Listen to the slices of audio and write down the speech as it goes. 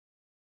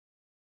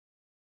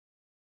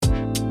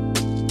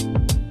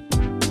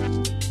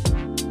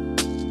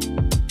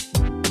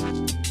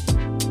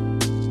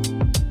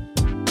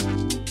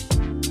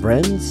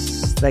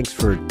friends. Thanks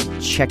for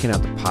checking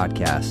out the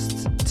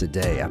podcast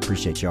today. I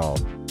appreciate y'all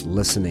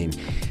listening.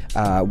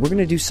 We're going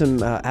to do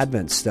some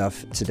Advent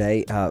stuff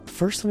today.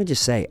 First, let me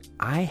just say,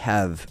 I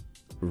have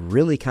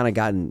really kind of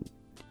gotten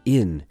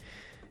in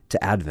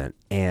to Advent,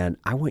 and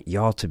I want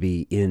y'all to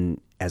be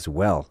in as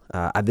well.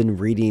 I've been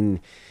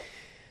reading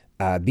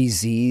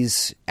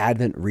BZ's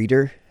Advent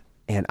Reader,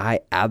 and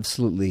I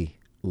absolutely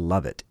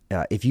love it.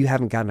 If you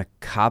haven't gotten a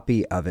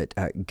copy of it,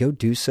 go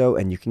do so,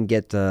 and you can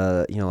get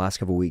the last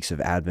couple of weeks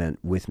of Advent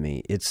with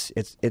me. It's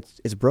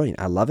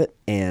brilliant. I love it.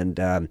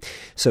 And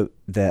so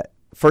the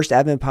first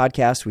Advent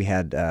podcast we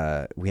had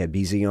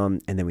BZ on,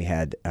 and then we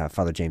had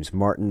Father James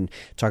Martin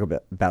talk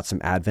about some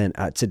Advent.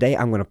 Today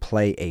I'm going to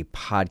play a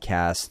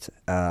podcast.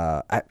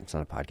 It's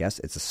not a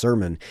podcast. It's a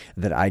sermon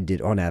that I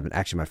did on Advent.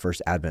 Actually, my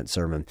first Advent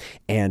sermon.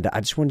 And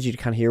I just wanted you to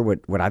kind of hear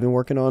what I've been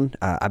working on.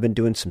 I've been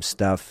doing some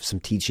stuff,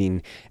 some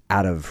teaching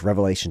out of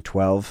Revelation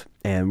 12.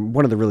 And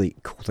one of the really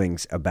cool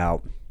things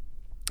about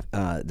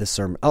this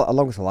sermon,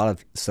 along with a lot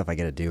of stuff I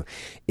get to do,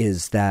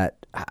 is that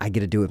I get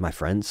to do it with my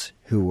friends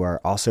who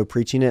are also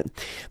preaching it.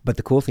 But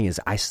the cool thing is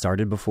I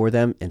started before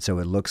them, and so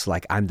it looks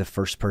like I'm the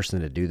first person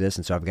to do this.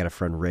 And so I've got a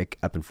friend, Rick,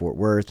 up in Fort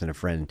Worth, and a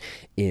friend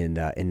in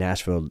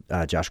Nashville,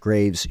 Josh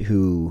Graves,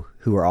 who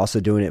are also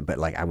doing it. But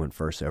like I went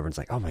first over, and it's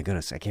like, oh my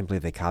goodness, I can't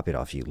believe they copied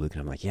off you, Luke.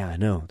 And I'm like, yeah, I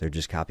know. They're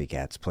just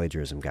copycats,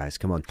 plagiarism, guys.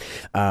 Come on.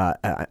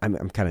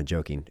 I'm kind of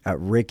joking.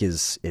 Rick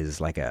is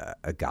like a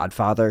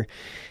godfather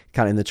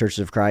kind of in the Churches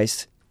of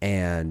Christ.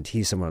 And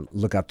he's someone I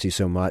look up to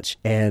so much.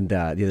 And the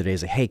other day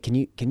he's like, hey, can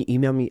you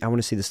email me? I want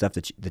to see the stuff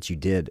that you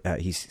did.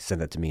 He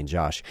sent that to me and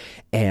Josh.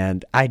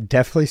 And I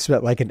definitely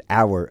spent like an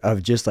hour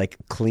of just like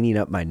cleaning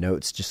up my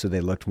notes just so they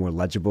looked more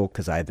legible,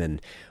 because I've been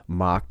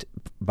mocked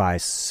by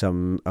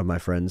some of my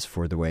friends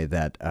for the way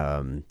that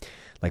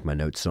like my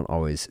notes don't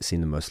always seem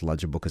the most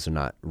legible because they're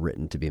not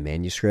written to be a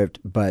manuscript.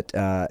 But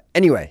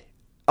anyway,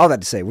 all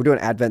that to say, we're doing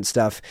Advent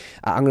stuff.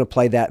 I'm going to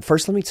play that.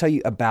 First, let me tell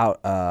you about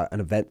an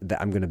event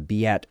that I'm going to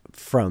be at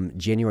from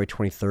January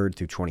 23rd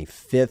through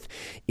 25th.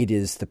 It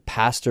is the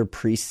Pastor,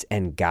 Priests,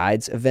 and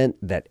Guides event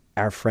that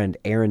our friend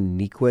Aaron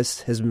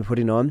Nyquist has been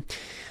putting on.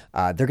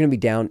 They're going to be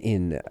down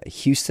in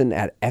Houston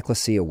at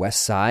Ecclesia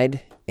West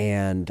Side,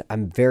 and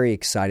I'm very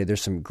excited.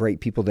 There's some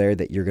great people there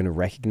that you're going to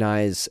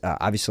recognize.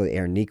 Obviously,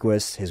 Aaron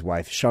Nyquist, his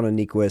wife, Shauna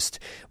Nyquist,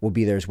 will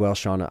be there as well.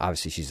 Shauna,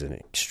 obviously, she's an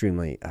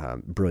extremely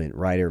brilliant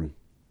writer.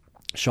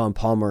 Sean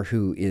Palmer,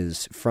 who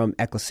is from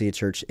Ecclesia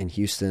Church in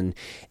Houston,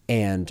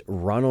 and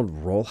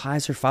Ronald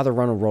Rolheiser. Father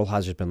Ronald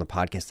Rolheiser has been on the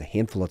podcast a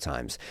handful of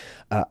times.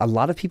 A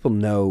lot of people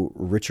know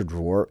Richard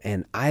Rohr,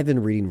 and I've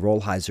been reading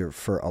Rolheiser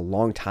for a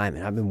long time,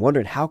 and I've been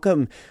wondering, how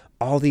come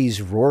all these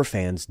Rohr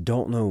fans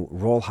don't know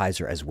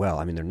Rolheiser as well?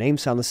 I mean, their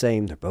names sound the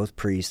same. They're both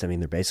priests. I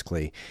mean, they're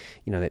basically,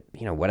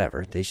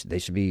 whatever. They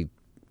should be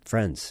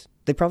friends.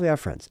 They probably are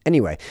friends.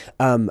 Anyway,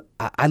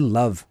 I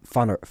love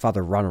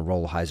Father Ronald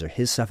Rolheiser.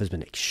 His stuff has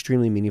been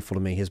extremely meaningful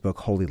to me. His book,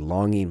 Holy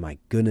Longing, my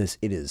goodness,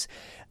 it is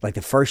like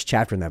the first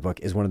chapter in that book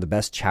is one of the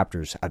best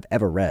chapters I've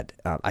ever read.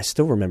 I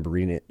still remember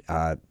reading it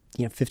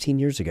 15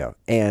 years ago,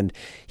 and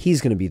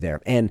he's going to be there.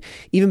 And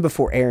even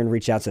before Aaron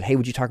reached out and said, hey,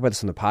 would you talk about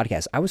this on the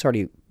podcast? I was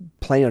already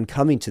planning on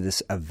coming to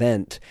this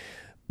event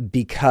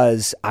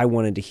because I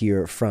wanted to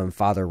hear from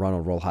Father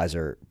Ronald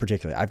Rolheiser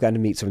particularly. I've gotten to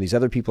meet some of these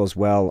other people as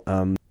well,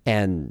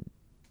 and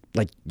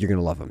like, you're going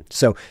to love them.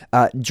 So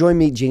join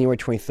me January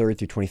 23rd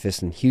through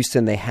 25th in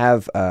Houston. They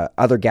have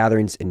other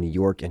gatherings in New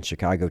York and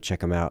Chicago.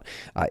 Check them out.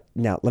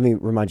 Now, let me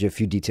remind you of a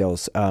few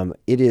details.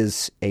 It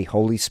is a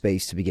holy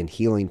space to begin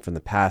healing from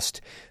the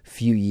past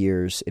few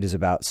years. It is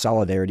about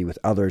solidarity with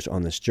others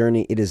on this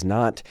journey. It is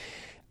not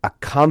a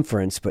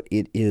conference, but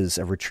it is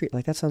a retreat.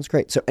 Like, that sounds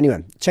great. So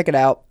anyway, check it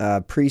out.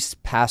 The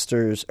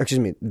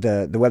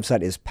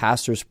website is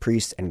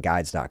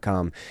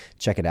pastorspriestsandguides.com.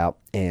 Check it out,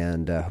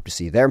 and hope to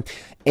see you there.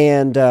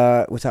 And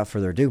without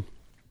further ado,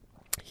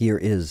 here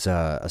is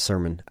a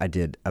sermon I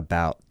did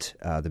about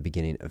the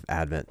beginning of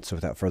Advent. So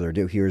without further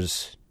ado,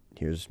 here's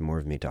more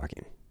of me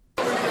talking.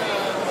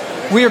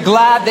 We are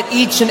glad that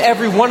each and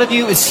every one of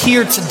you is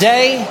here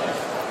today.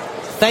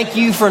 Thank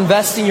you for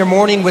investing your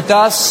morning with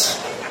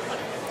us.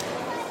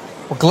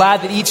 We're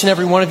glad that each and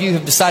every one of you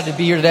have decided to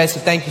be here today, so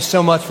thank you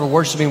so much for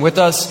worshiping with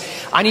us.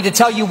 I need to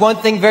tell you one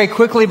thing very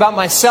quickly about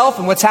myself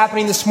and what's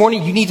happening this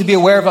morning. You need to be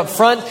aware of up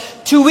front.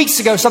 2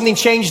 weeks ago, something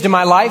changed in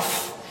my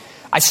life.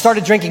 I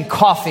started drinking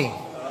coffee.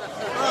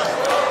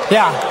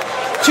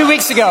 Yeah, 2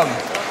 weeks ago.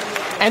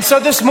 And so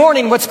this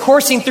morning, what's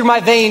coursing through my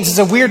veins is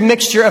a weird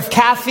mixture of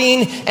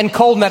caffeine and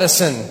cold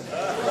medicine.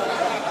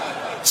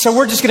 So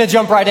we're just going to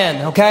jump right in,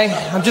 okay?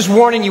 I'm just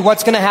warning you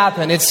what's going to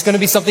happen. It's going to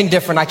be something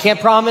different. I can't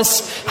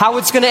promise how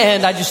it's going to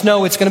end. I just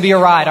know it's going to be a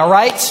ride, all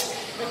right?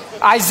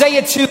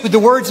 Isaiah 2, the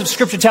words of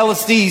Scripture tell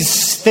us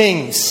these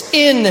things.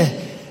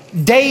 In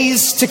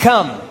days to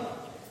come,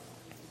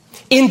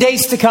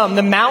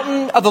 the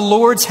mountain of the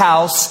Lord's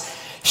house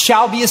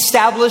shall be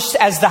established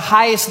as the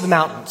highest of the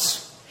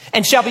mountains,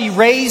 and shall be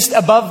raised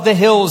above the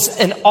hills,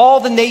 and all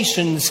the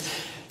nations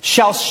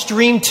shall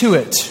stream to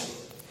it.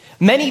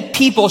 Many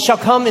people shall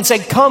come and say,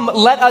 come,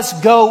 let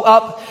us go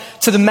up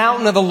to the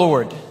mountain of the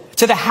Lord,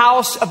 to the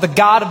house of the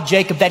God of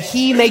Jacob, that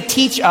he may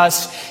teach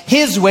us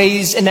his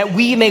ways and that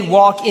we may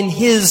walk in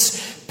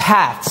his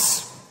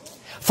paths.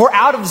 For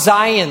out of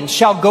Zion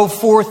shall go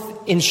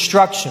forth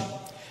instruction,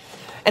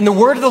 and the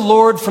word of the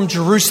Lord from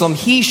Jerusalem.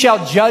 He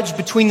shall judge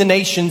between the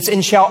nations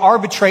and shall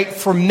arbitrate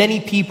for many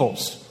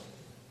peoples.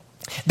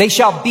 They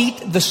shall beat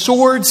the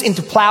swords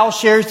into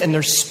plowshares and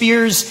their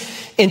spears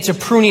into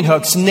pruning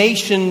hooks.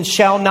 Nation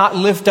shall not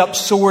lift up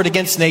sword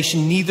against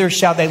nation, neither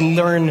shall they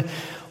learn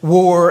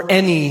war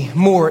any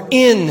more.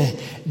 In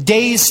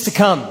days to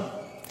come,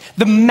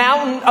 the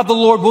mountain of the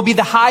Lord will be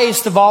the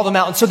highest of all the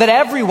mountains, so that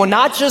everyone,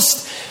 not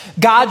just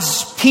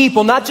God's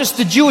people, not just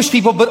the Jewish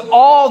people, but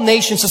all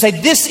nations, to say,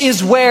 this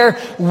is where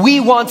we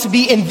want to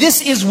be and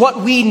this is what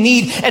we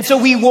need. And so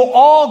we will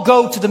all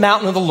go to the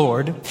mountain of the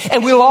Lord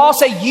and we'll all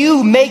say,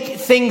 you make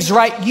things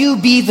right. You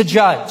be the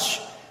judge.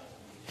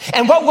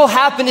 And what will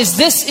happen is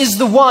this is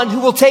the one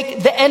who will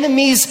take the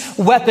enemy's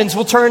weapons,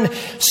 will turn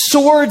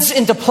swords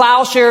into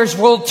plowshares,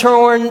 will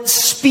turn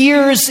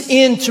spears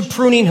into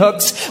pruning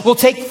hooks, will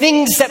take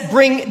things that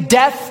bring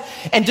death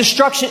and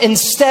destruction,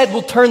 instead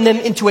will turn them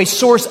into a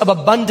source of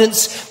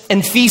abundance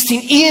and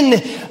feasting.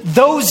 In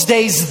those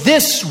days,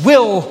 this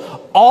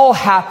will all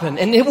happen,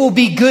 and it will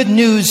be good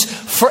news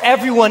for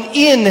everyone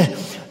in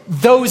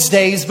those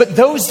days. But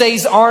those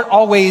days aren't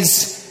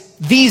always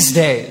these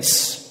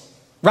days,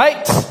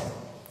 right?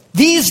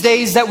 These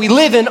days that we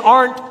live in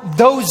aren't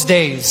those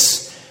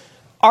days,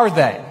 are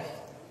they?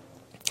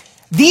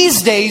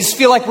 These days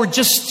feel like we're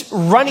just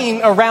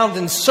running around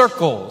in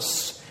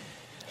circles,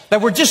 that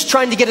we're just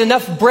trying to get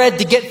enough bread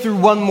to get through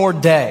one more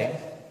day.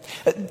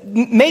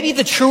 Maybe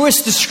the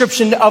truest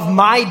description of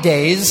my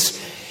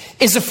days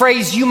is a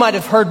phrase you might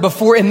have heard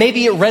before, and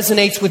maybe it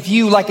resonates with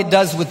you like it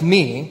does with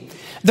me.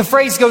 The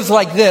phrase goes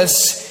like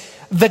this: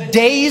 the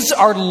days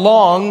are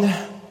long,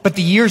 but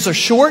the years are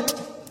short.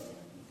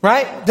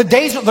 Right? The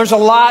days, there's a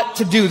lot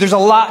to do. There's a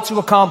lot to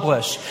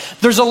accomplish.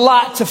 There's a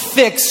lot to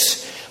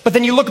fix. But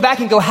then you look back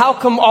and go, how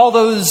come all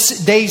those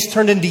days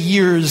turned into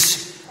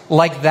years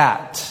like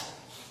that?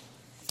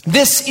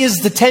 This is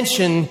the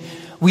tension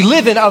we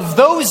live in, of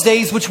those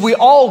days which we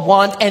all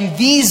want and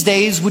these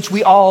days which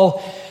we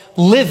all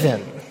live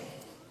in.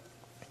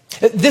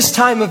 This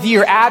time of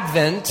year,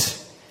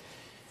 Advent,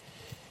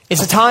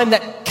 is a time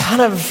that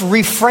kind of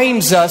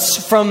reframes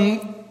us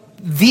from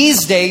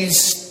these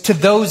days to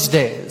those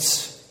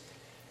days.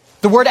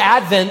 The word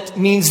Advent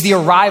means the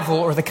arrival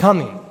or the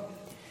coming.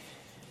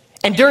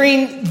 And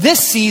during this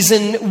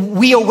season,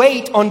 we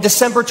await on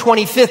December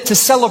 25th to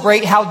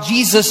celebrate how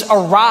Jesus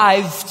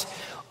arrived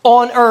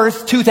on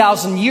earth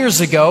 2,000 years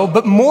ago.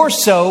 But more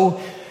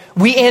so,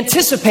 we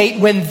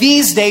anticipate when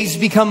these days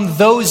become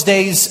those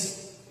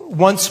days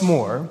once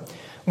more,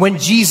 when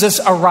Jesus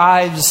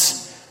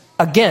arrives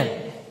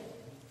again.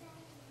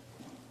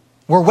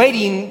 We're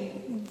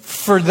waiting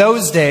for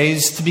those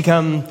days to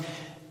become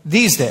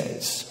these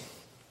days.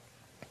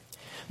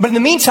 But in the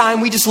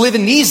meantime, we just live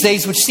in these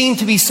days which seem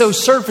to be so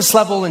surface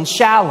level and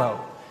shallow.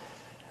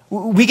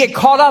 We get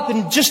caught up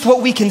in just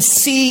what we can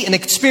see and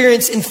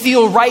experience and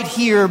feel right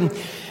here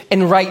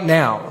and right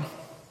now.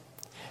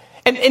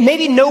 And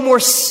maybe no more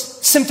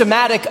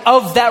symptomatic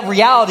of that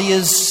reality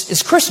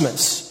is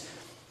Christmas.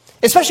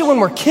 Especially when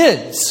we're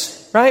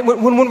kids, right?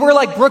 When we're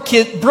like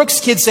Brooke's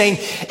kids saying,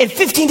 in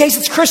 15 days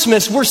it's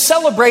Christmas, we're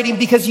celebrating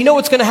because you know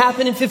what's going to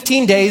happen in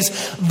 15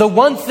 days. The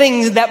one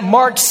thing that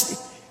marks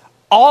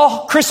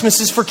all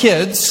Christmases for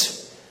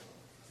kids,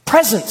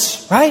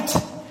 presents, right?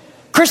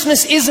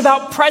 Christmas is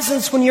about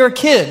presents when you're a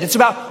kid. It's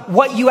about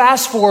what you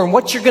ask for and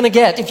what you're going to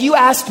get. If you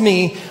ask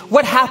me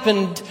what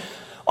happened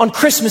on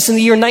Christmas in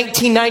the year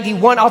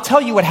 1991, I'll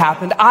tell you what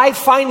happened. I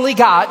finally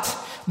got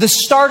the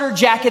starter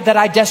jacket that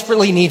I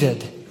desperately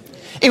needed.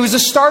 It was a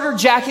starter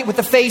jacket with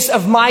the face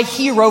of my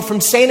hero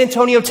from San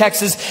Antonio,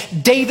 Texas,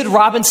 David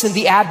Robinson,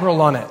 the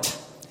Admiral, on it.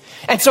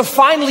 And so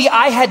finally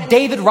I had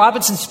David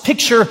Robinson's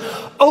picture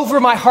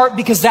over my heart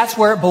because that's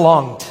where it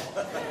belonged.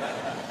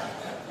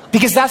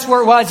 Because that's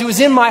where it was. It was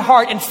in my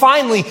heart. And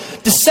finally,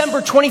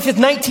 December 25th,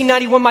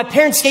 1991, my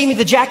parents gave me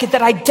the jacket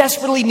that I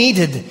desperately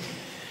needed.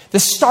 The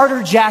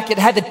starter jacket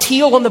had the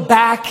teal on the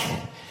back,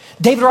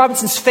 David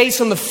Robinson's face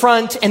on the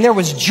front, and there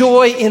was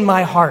joy in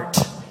my heart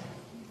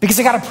because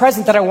I got a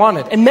present that I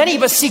wanted. And many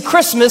of us see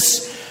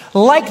Christmas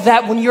like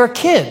that when you're a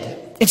kid.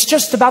 It's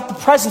just about the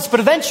presents, but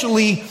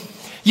eventually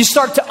you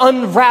start to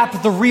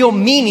unwrap the real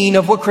meaning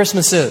of what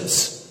Christmas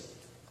is.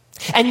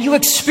 And you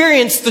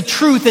experience the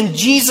truth in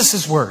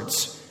Jesus'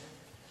 words.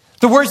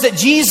 The words that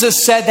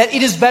Jesus said, that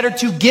it is better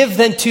to give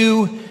than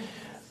to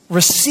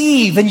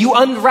receive. And you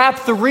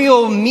unwrap the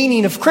real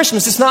meaning of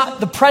Christmas. It's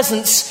not the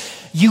presents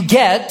you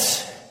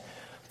get,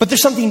 but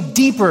there's something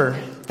deeper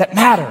that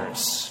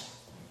matters.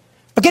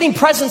 But getting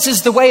presents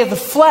is the way of the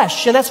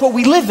flesh, and that's what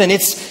we live in.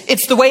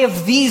 It's the way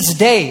of these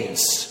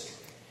days.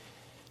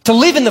 To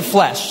live in the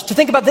flesh, to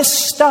think about this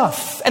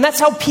stuff. And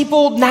that's how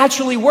people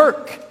naturally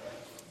work.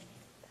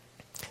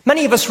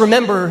 Many of us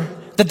remember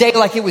the day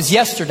like it was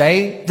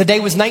yesterday. The day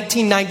was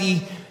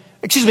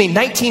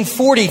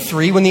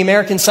 1943, when the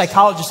American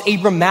psychologist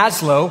Abraham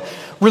Maslow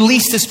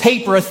released his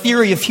paper, A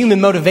Theory of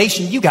Human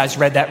Motivation. You guys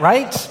read that,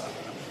 right?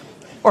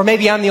 Or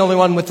maybe I'm the only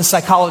one with the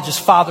psychologist's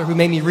father who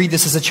made me read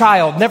this as a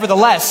child.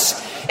 Nevertheless,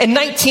 in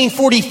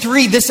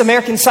 1943, this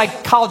American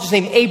psychologist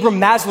named Abraham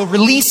Maslow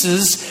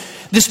releases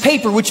this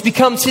paper, which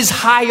becomes his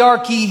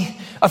hierarchy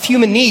of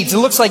human needs. It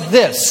looks like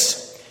this.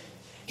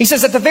 He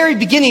says, at the very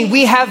beginning,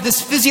 we have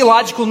this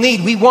physiological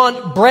need. We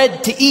want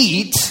bread to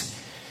eat.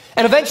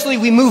 And eventually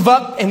we move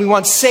up and we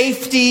want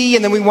safety,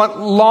 and then we want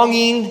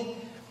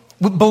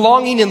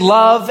belonging and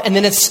love, and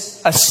then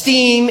it's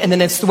esteem, and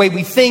then it's the way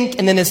we think,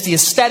 and then it's the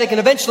aesthetic, and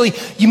eventually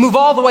you move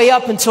all the way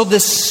up until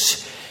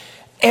this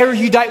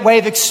erudite way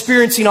of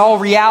experiencing all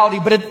reality.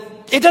 But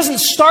it doesn't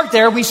start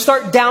there. We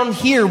start down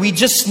here. We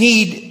just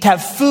need to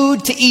have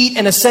food to eat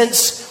and a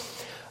sense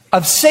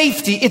of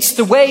safety. It's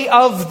the way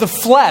of the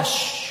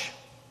flesh,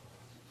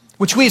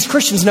 which we as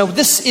Christians know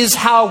this is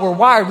how we're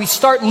wired. We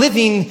start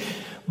living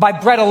by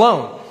bread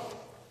alone.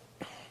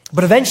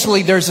 But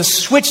eventually there's a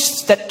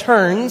switch that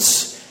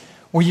turns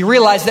where you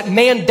realize that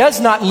man does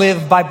not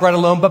live by bread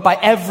alone, but by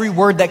every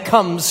word that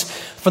comes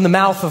from the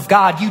mouth of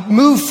God. You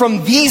move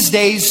from these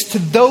days to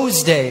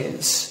those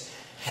days.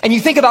 And you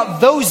think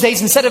about those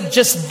days instead of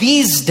just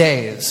these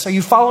days. Are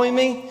you following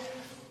me?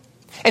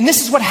 And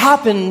this is what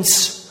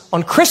happens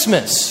on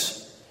Christmas,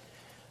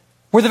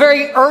 where the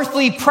very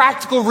earthly,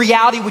 practical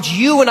reality which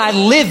you and I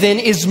live in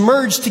is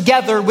merged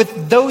together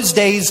with those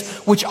days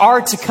which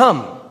are to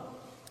come.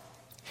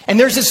 And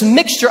there's this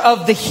mixture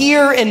of the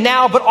here and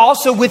now, but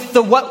also with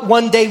the what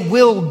one day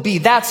will be.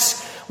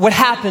 That's what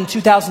happened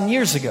 2,000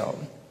 years ago.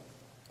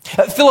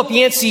 Philip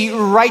Yancey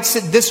writes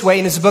it this way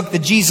in his book, The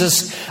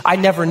Jesus I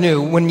Never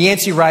Knew, when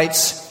Yancey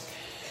writes,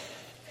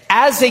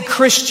 as a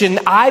Christian,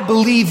 I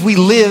believe we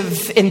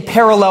live in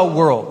parallel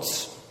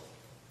worlds.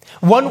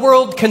 One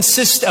world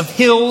consists of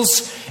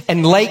hills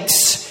and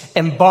lakes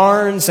and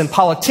barns and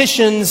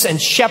politicians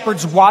and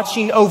shepherds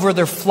watching over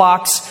their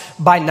flocks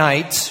by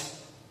night.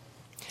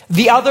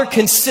 The other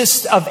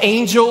consists of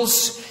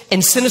angels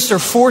and sinister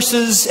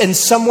forces and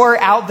somewhere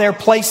out there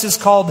places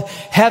called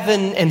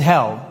heaven and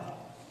hell.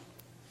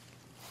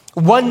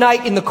 One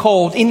night in the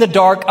cold, in the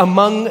dark,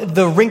 among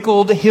the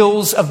wrinkled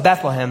hills of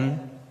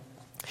Bethlehem,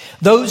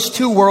 those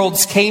two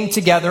worlds came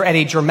together at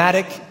a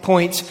dramatic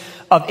point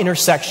of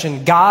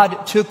intersection.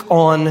 God took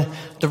on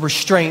the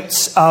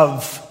restraints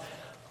of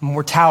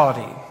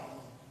mortality.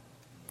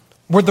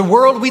 Where the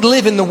world we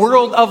live in, the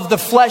world of the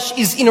flesh,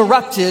 is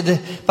interrupted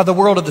by the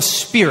world of the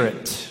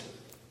spirit.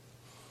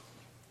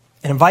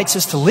 And invites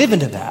us to live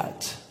into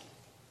that.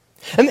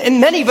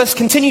 And many of us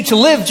continue to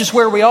live just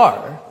where we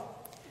are.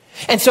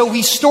 And so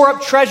we store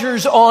up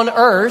treasures on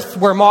earth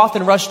where moth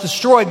and rust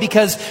destroy,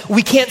 because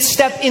we can't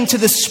step into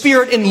the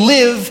spirit and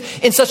live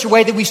in such a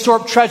way that we store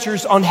up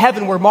treasures on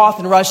heaven where moth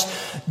and rust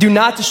do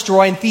not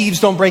destroy and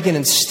thieves don't break in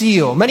and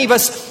steal. Many of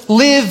us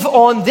live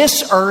on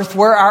this earth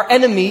where our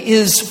enemy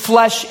is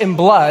flesh and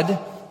blood,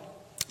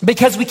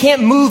 because we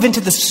can't move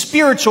into the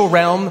spiritual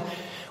realm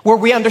where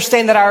we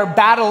understand that our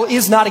battle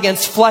is not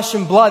against flesh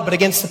and blood, but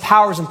against the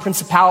powers and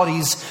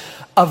principalities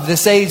of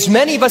this age.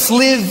 Many of us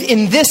live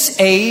in this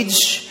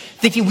age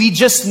thinking we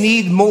just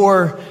need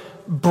more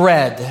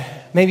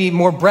bread, maybe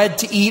more bread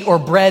to eat or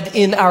bread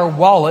in our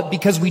wallet,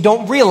 because we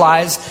don't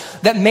realize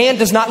that man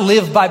does not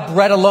live by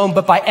bread alone,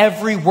 but by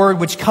every word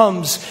which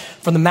comes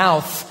from the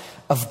mouth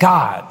of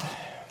God.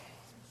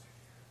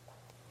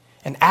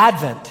 And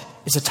Advent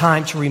is a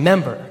time to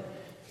remember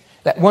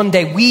that one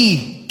day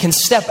we can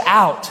step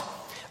out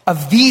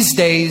of these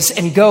days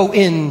and go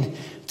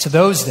into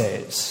those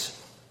days,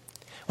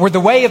 where the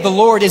way of the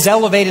Lord is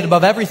elevated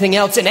above everything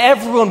else, and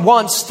everyone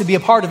wants to be a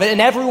part of it, and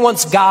everyone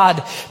wants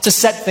God to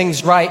set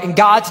things right, and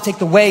God to take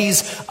the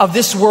ways of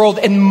this world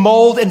and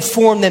mold and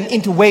form them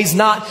into ways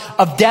not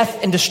of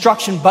death and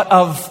destruction, but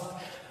of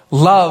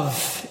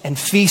love and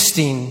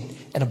feasting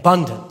and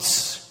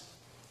abundance.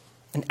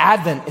 And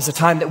Advent is a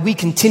time that we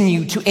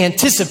continue to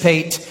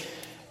anticipate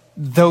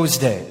those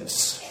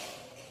days.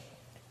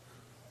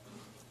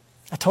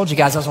 I told you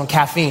guys I was on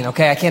caffeine,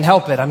 okay? I can't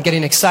help it. I'm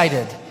getting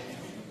excited.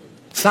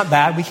 It's not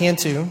bad. We can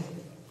too.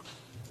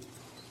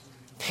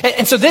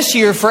 And so this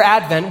year for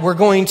Advent, we're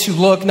going to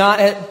look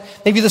not at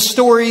maybe the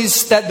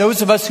stories that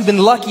those of us who've been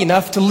lucky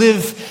enough to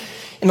live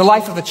in the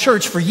life of the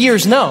church for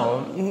years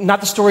know. Not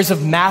the stories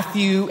of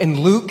Matthew and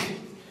Luke.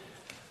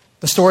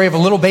 The story of a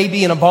little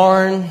baby in a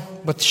barn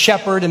with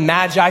shepherd and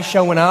magi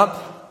showing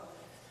up.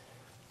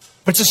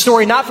 But it's a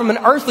story not from an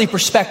earthly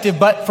perspective,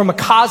 but from a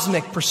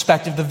cosmic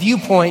perspective, the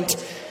viewpoint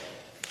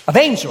of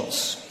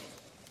angels.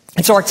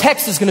 And so our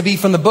text is going to be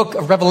from the book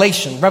of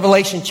Revelation,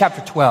 Revelation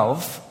chapter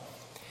 12.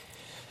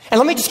 And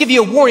let me just give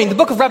you a warning. The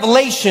book of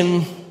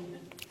Revelation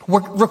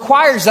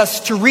requires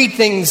us to read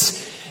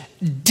things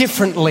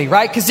differently,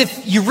 right? Because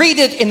if you read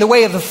it in the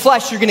way of the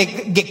flesh, you're going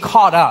to get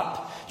caught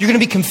up. You're going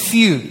to be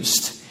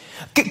confused.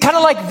 Kind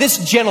of like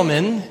this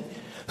gentleman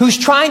who's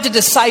trying to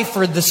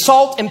decipher the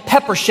salt and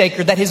pepper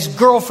shaker that his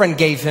girlfriend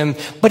gave him,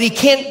 but he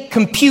can't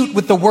compute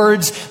with the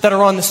words that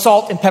are on the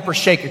salt and pepper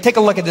shaker. Take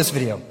a look at this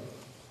video.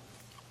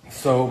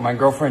 So my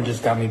girlfriend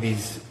just got me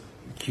these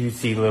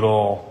cutesy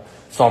little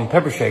salt and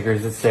pepper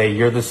shakers that say,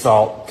 "You're the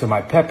salt to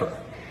my pepper."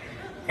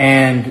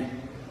 And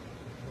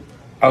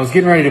I was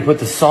getting ready to put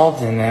the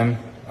salt in them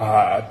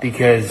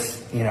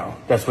because,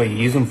 that's what you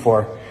use them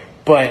for.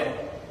 But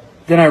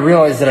then I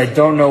realized that I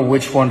don't know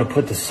which one to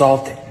put the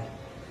salt in.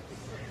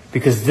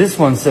 Because this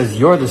one says,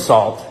 "You're the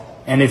salt."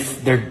 And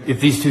if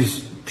these two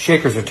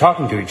shakers are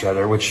talking to each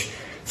other, which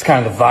is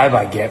kind of the vibe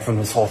I get from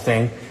this whole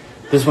thing,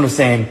 this one is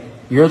saying,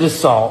 "You're the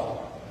salt."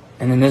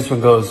 And then this one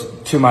goes,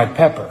 "To my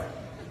pepper."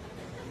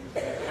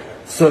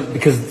 So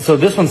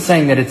this one's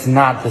saying that it's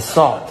not the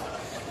salt.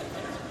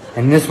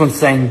 And this one's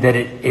saying that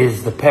it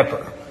is the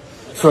pepper.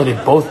 So are they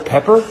both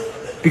pepper?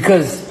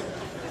 Because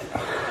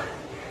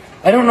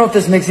I don't know if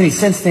this makes any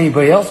sense to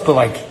anybody else,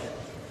 but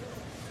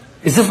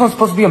is this one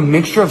supposed to be a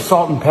mixture of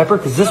salt and pepper?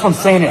 Because this one's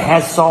saying it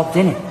has salt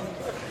in it.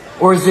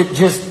 Or is it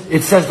just,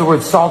 it says the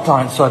word salt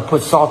on it, so I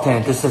put salt in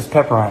it. This says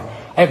pepper on it.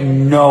 I have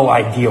no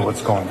idea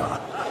what's going on.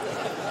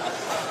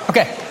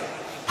 Okay.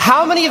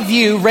 How many of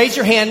you, raise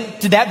your hand,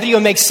 did that video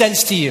make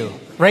sense to you?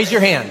 Raise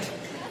your hand.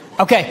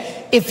 Okay.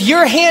 If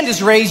your hand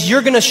is raised,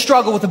 you're going to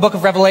struggle with the book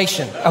of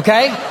Revelation.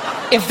 Okay?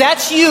 If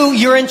that's you,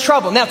 you're in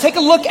trouble. Now take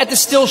a look at the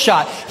still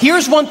shot.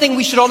 Here's one thing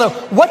we should all know.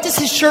 What does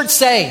his shirt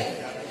say?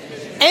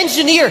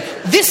 Engineer.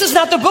 This is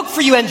not the book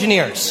for you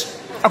engineers.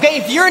 Okay?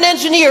 If you're an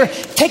engineer,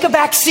 take a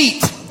back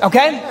seat.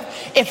 Okay?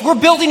 If we're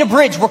building a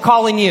bridge, we're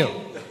calling you.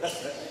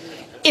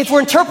 If we're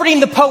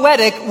interpreting the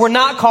poetic, we're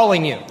not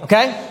calling you.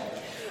 Okay?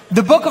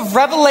 The book of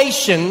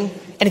Revelation,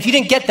 and if you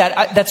didn't get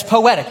that, that's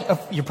poetic.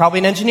 You're probably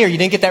an engineer. You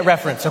didn't get that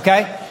reference.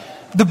 Okay?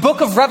 The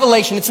book of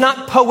Revelation, it's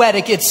not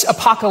poetic, it's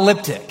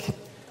apocalyptic.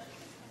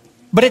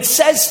 But it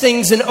says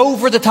things in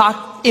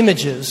over-the-top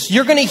images.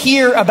 You're going to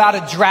hear about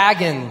a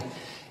dragon,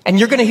 and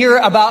you're going to hear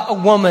about a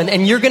woman,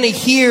 and you're going to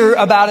hear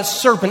about a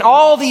serpent.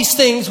 All these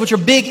things, which are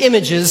big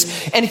images.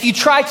 And if you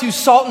try to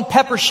salt and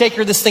pepper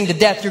shaker this thing to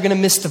death, you're going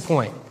to miss the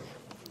point.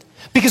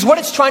 Because what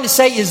it's trying to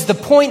say is the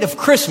point of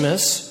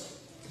Christmas.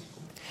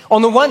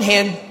 On the one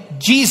hand,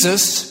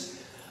 Jesus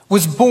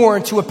was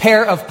born to a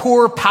pair of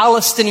poor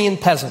Palestinian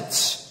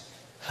peasants.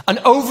 An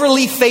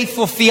overly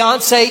faithful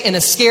fiance and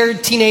a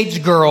scared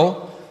teenage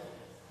girl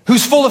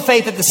who's full of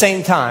faith at the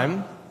same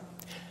time.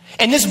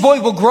 And this boy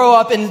will grow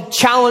up and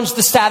challenge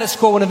the status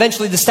quo, and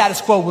eventually the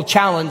status quo will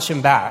challenge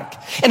him back.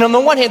 And on the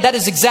one hand, that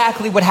is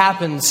exactly what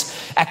happens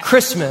at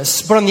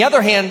Christmas. But on the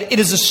other hand, it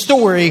is a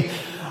story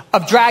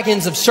of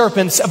dragons, of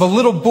serpents, of a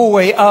little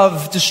boy,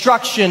 of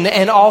destruction,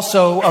 and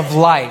also of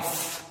life.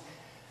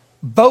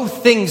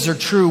 Both things are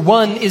true.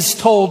 One is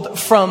told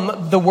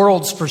from the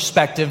world's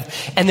perspective,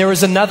 and there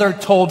is another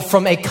told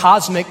from a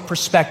cosmic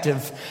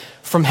perspective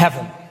from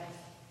heaven.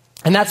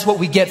 And that's what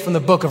we get from the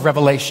book of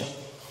Revelation.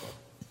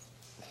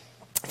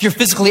 If you're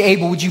physically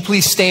able, would you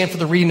please stand for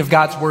the reading of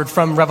God's word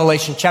from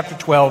Revelation chapter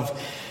 12,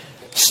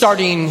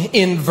 starting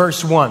in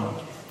verse 1.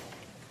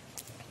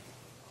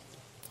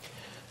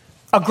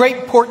 A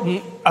great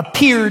portent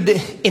appeared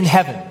in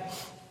heaven.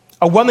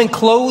 A woman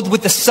clothed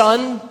with the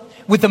sun,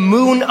 with the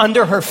moon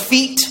under her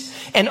feet,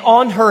 and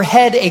on her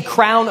head a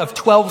crown of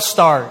 12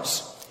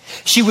 stars.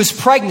 She was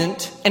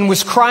pregnant and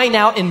was crying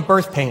out in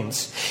birth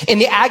pains. In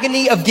the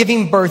agony of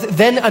giving birth,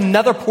 then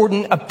another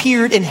portent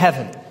appeared in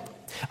heaven.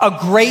 A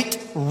great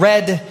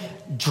red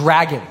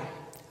dragon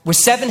with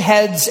 7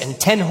 heads and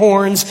 10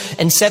 horns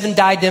and 7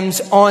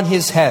 diadems on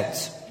his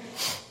heads.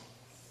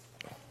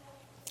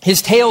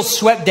 His tail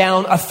swept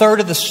down a third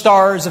of the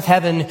stars of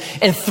heaven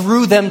and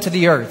threw them to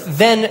the earth.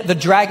 Then the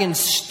dragon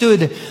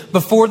stood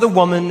before the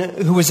woman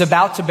who was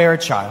about to bear a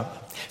child,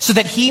 so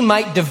that he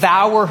might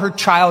devour her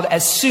child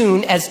as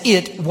soon as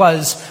it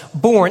was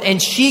born. And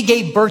she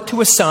gave birth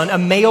to a son, a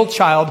male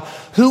child,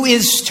 who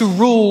is to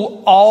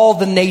rule all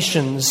the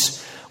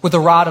nations with a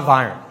rod of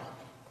iron.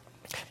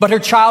 But her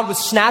child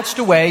was snatched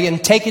away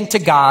and taken to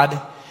God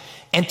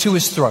and to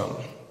his throne.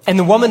 And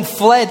the woman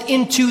fled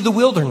into the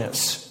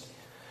wilderness,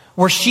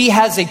 where she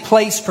has a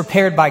place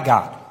prepared by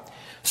God,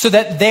 so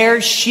that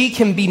there she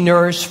can be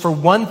nourished for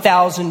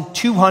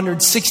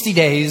 1,260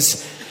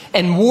 days.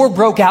 And war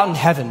broke out in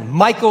heaven.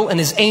 Michael and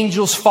his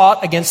angels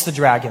fought against the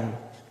dragon.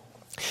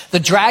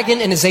 The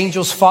dragon and his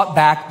angels fought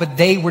back, but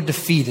they were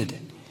defeated.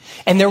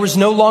 And there was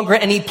no longer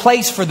any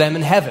place for them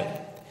in heaven.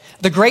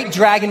 The great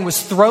dragon was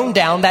thrown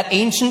down, that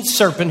ancient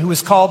serpent who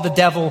is called the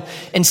devil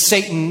and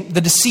Satan,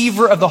 the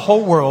deceiver of the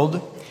whole world.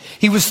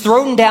 He was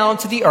thrown down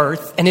to the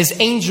earth, and his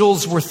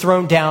angels were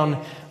thrown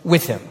down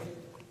with him.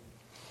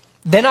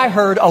 Then I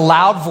heard a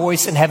loud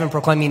voice in heaven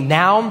proclaiming,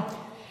 "Now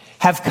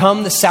have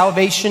come the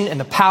salvation and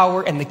the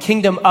power and the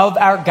kingdom of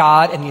our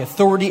God and the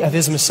authority of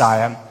his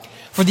Messiah.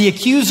 For the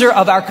accuser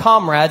of our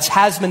comrades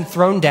has been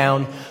thrown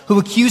down, who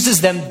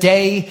accuses them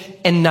day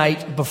and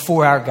night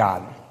before our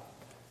God.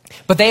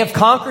 But they have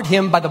conquered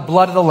him by the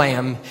blood of the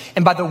Lamb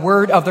and by the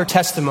word of their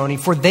testimony,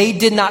 for they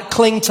did not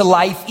cling to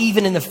life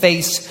even in the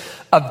face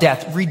of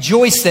death.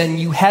 Rejoice then,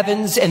 you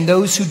heavens and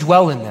those who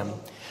dwell in them.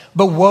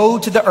 But woe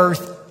to the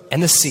earth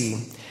and the sea,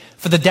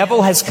 for the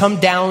devil has come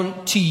down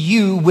to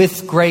you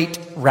with great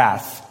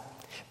wrath,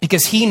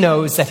 because he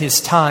knows that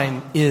his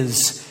time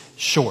is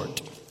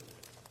short.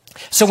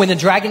 So when the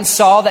dragon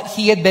saw that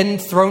he had been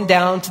thrown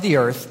down to the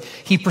earth,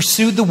 he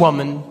pursued the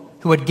woman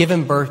who had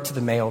given birth to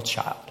the male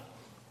child.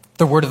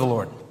 The word of the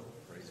Lord.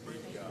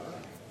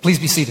 Please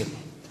be seated.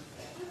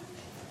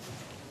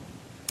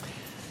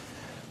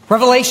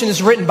 Revelation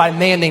is written by a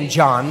man named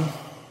John.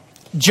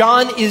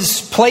 John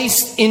is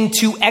placed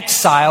into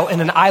exile in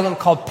an island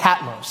called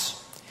Patmos.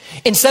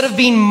 Instead of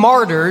being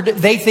martyred,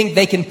 they think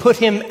they can put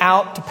him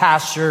out to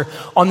pasture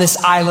on this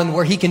island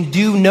where he can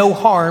do no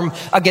harm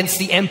against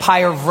the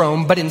empire of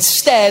Rome. But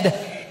instead,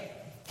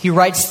 he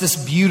writes this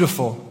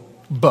beautiful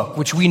book,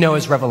 which we know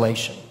as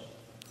Revelation.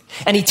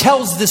 And he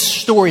tells this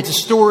story. It's a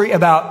story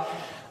about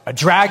a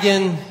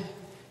dragon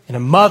and a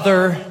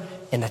mother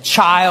and a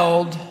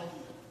child.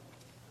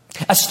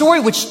 A story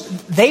which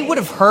they would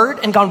have heard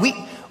and gone,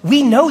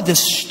 we know this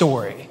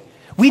story.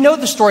 We know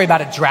the story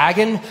about a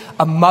dragon,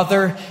 a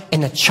mother,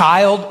 and a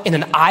child in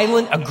an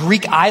island, a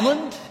Greek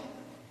island.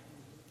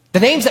 The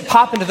names that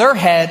pop into their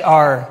head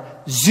are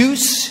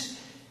Zeus,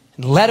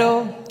 and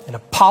Leto, and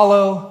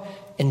Apollo,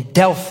 and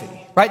Delphi.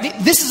 Right?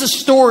 This is a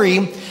story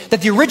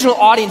that the original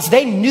audience,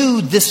 they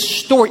knew this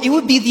story. It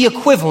would be the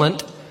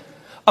equivalent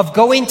of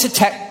going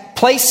to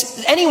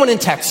place anyone in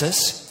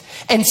Texas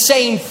and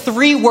saying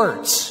 3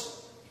 words.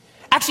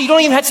 Actually, you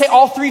don't even have to say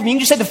all 3 of them. You can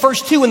just say the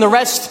first 2 and the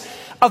rest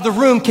of the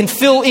room can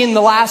fill in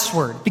the last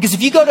word. Because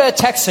if you go to a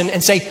Texan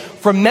and say,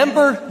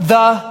 remember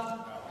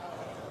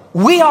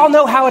we all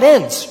know how it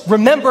ends.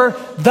 Remember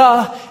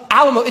the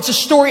Alamo. It's a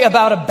story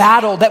about a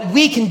battle that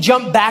we can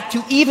jump back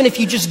to even if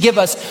you just give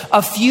us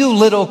a few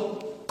little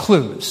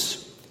clues.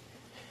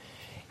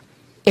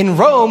 In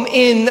Rome,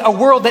 in a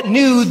world that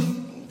knew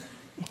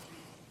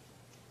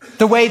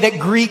the way that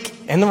Greek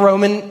and the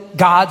Roman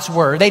gods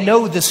were, they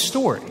know this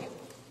story.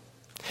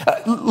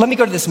 Let me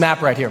go to this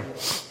map right here.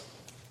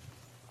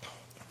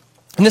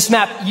 In this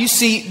map, you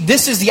see,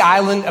 this is the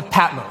island of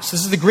Patmos.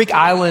 This is the Greek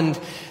island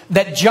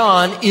that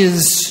John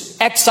is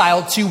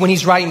exiled to when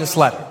he's writing this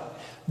letter.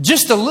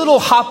 Just a little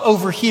hop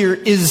over here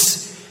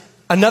is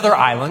another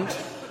island,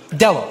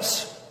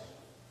 Delos,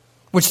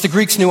 which the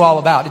Greeks knew all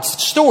about. It's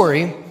the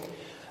story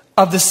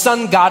of the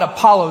sun god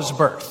Apollo's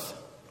birth.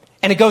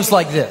 And it goes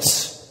like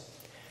this.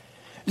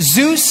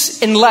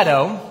 Zeus and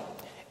Leto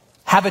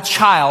have a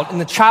child, and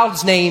the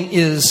child's name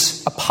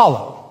is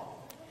Apollo.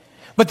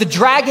 But the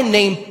dragon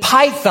named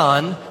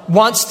Python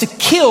wants to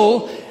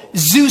kill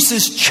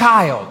Zeus's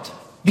child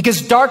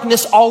because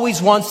darkness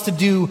always wants to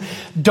do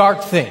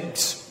dark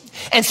things.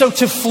 And so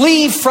to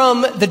flee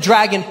from the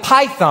dragon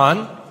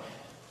Python,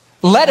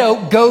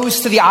 Leto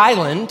goes to the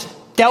island,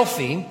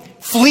 Delphi,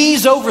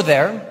 flees over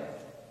there,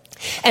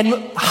 and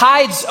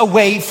hides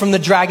away from the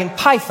dragon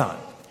Python.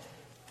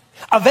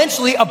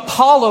 Eventually,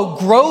 Apollo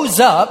grows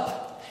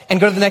up, and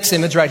go to the next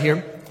image right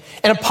here,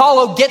 and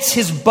Apollo gets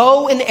his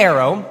bow and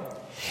arrow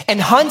and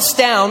hunts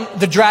down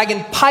the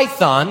dragon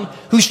Python,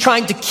 who's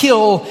trying to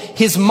kill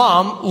his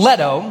mom,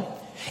 Leto.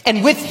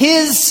 And with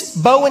his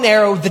bow and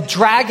arrow, the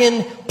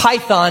dragon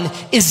Python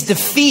is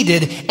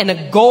defeated and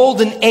a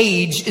golden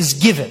age is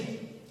given.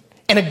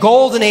 And a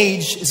golden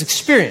age is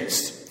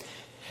experienced.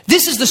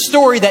 This is the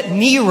story that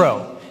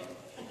Nero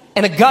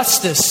and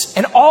Augustus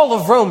and all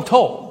of Rome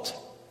told.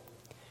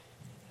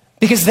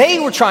 Because they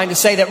were trying to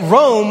say that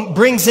Rome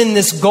brings in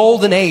this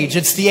golden age.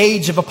 It's the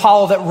age of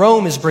Apollo that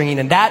Rome is bringing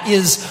in. That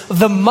is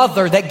the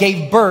mother that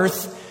gave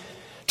birth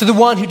to the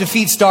one who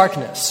defeats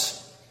darkness.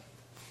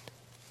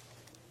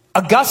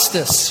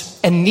 Augustus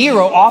and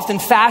Nero often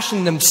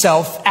fashioned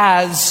themselves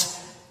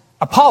as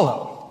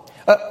Apollo.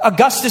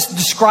 Augustus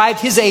described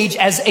his age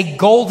as a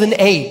golden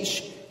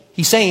age.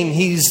 He's saying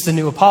he's the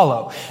new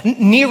Apollo.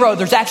 Nero,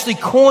 there's actually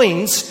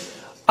coins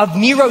of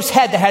Nero's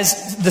head that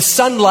has the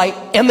sunlight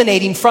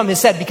emanating from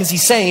his head because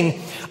he's saying,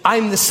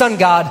 I'm the sun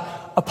god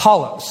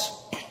Apollos.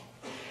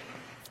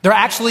 There are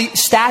actually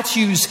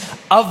statues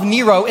of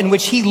Nero in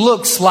which he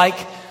looks like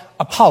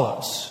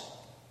Apollos.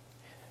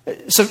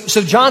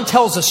 So John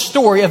tells a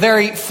story, a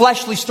very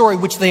fleshly story,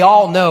 which they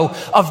all know,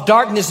 of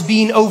darkness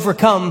being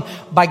overcome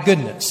by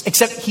goodness.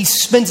 Except he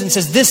spins and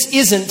says, this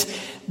isn't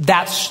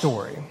that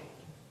story.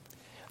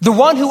 The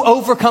one who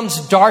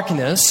overcomes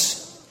darkness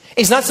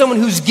is not someone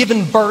who's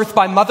given birth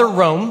by Mother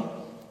Rome.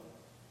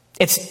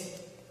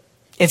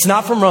 It's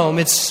not from Rome,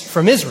 it's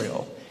from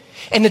Israel.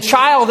 And the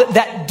child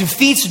that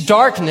defeats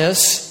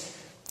darkness,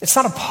 it's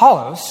not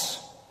Apollos.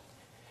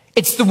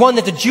 It's the one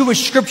that the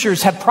Jewish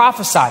scriptures have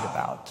prophesied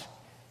about.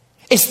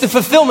 It's the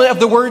fulfillment of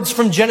the words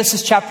from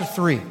Genesis chapter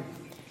 3.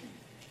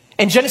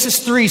 In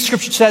Genesis 3,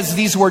 scripture says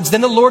these words,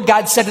 Then the Lord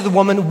God said to the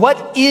woman,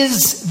 What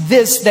is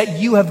this that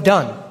you have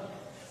done?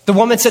 The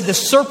woman said, The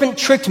serpent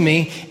tricked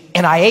me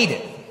and I ate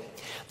it.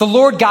 The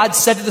Lord God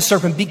said to the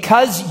serpent,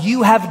 Because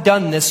you have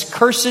done this,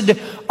 cursed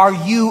are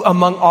you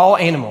among all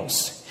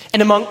animals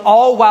and among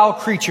all wild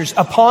creatures.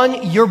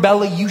 Upon your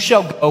belly you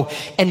shall go,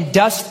 and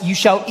dust you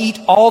shall eat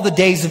all the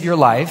days of your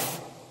life.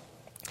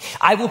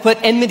 I will put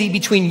enmity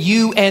between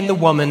you and the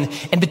woman,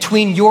 and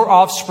between your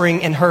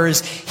offspring and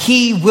hers.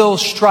 He will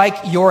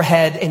strike your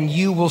head, and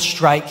you will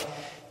strike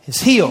his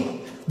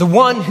heel. The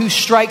one who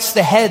strikes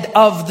the head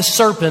of the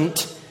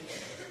serpent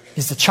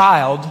is the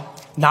child,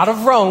 not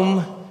of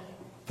Rome,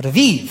 but of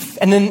Eve.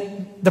 And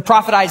then the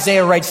prophet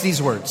Isaiah writes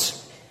these words.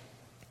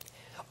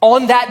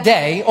 On that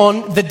day,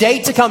 on the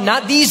day to come,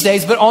 not these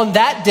days, but on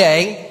that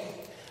day,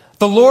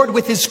 the Lord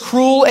with his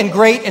cruel and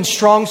great and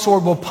strong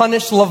sword will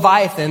punish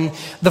Leviathan,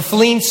 the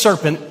fleeing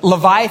serpent,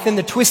 Leviathan,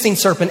 the twisting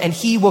serpent, and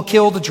he will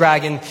kill the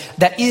dragon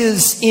that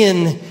is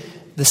in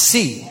the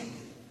sea.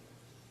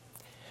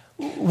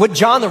 What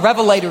John the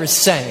Revelator is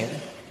saying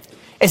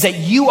is that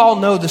you all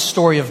know the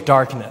story of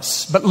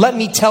darkness, but let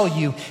me tell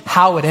you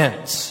how it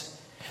ends.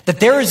 That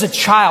there is a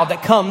child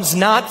that comes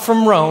not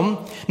from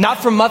Rome,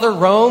 not from Mother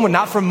Rome, or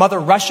not from Mother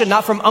Russia,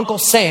 not from Uncle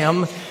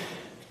Sam,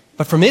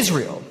 but from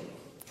Israel.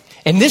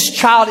 And this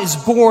child is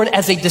born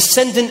as a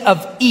descendant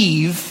of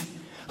Eve,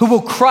 who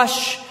will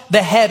crush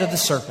the head of the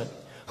serpent,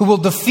 who will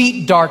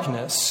defeat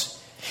darkness.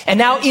 And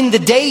now in the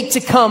day to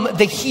come,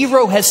 the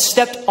hero has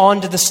stepped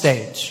onto the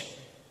stage.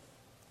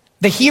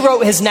 The hero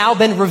has now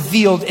been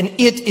revealed, and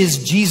it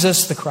is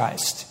Jesus the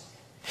Christ.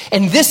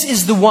 And this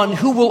is the one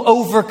who will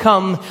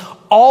overcome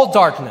all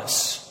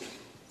darkness.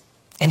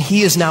 And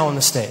he is now on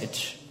the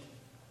stage.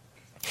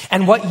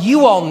 And what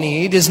you all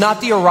need is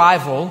not the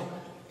arrival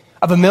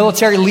of a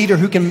military leader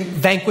who can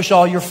vanquish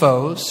all your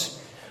foes.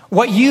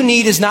 What you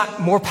need is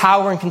not more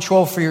power and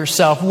control for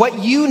yourself. What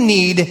you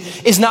need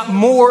is not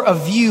more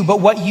of you, but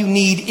what you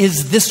need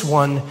is this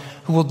one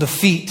who will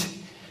defeat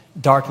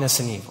darkness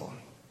and evil.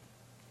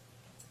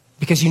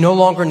 Because you no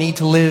longer need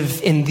to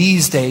live in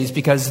these days,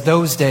 because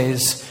those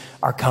days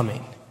are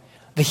coming.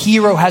 The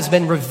hero has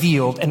been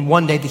revealed, and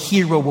one day the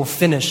hero will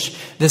finish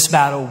this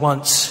battle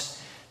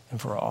once and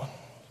for all.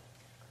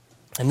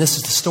 And this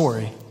is the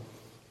story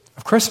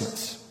of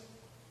Christmas.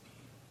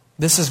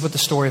 This is what the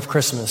story of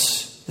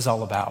Christmas is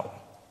all about.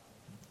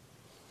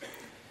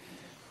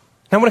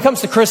 Now, when it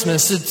comes to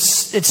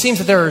Christmas, it seems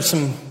that there are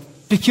some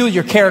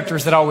peculiar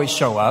characters that always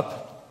show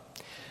up.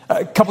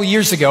 A couple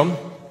years ago,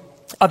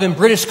 up in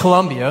British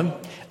Columbia,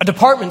 a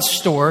department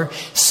store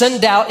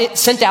sent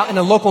out in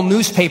a local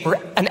newspaper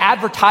an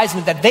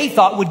advertisement that they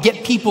thought would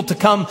get people to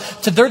come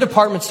to their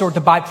department store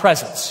to buy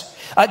presents.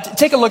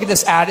 Take a look at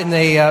this ad in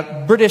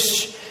the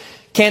British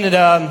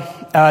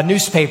Canada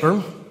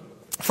newspaper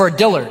for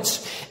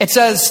Dillard's. It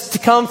says to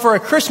come for a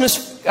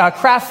Christmas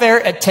craft fair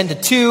at 10 to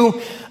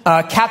 2,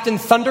 Captain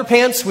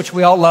Thunderpants, which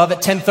we all love,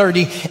 at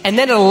 10:30, and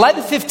then at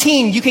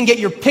 11:15 you can get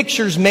your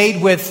pictures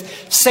made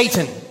with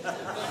Satan.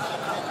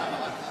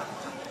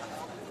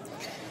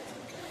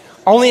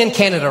 Only in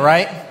Canada,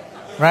 right?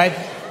 Right?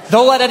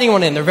 Don't let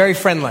anyone in. They're very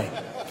friendly.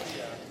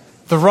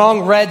 The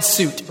wrong red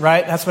suit,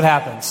 right? That's what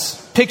happens.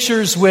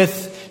 Pictures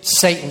with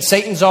Satan.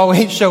 Satan's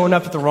always showing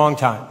up at the wrong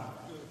time.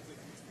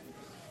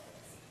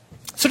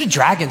 So did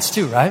dragons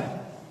too, right?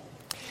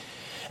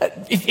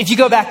 If you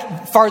go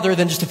back farther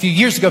than just a few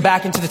years ago,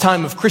 back into the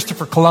time of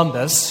Christopher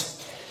Columbus,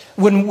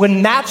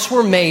 when maps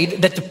were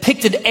made that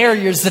depicted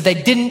areas that they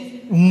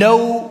didn't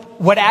know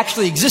what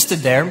actually existed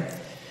there,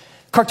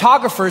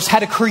 cartographers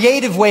had a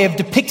creative way of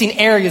depicting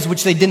areas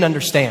which they didn't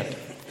understand.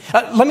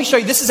 Let me show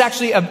you. This is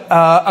actually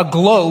a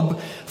globe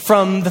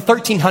from the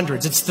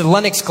 1300s. It's the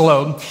Lenox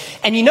globe.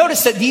 And you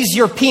notice that these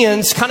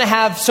Europeans kind of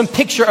have some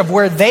picture of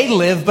where they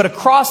live, but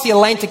across the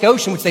Atlantic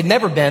Ocean, which they've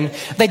never been,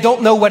 they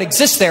don't know what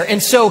exists there.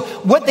 And so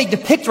what they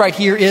depict right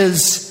here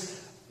is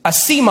a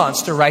sea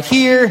monster right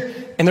here,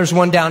 and there's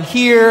one down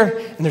here,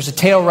 and there's a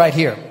tail right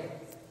here.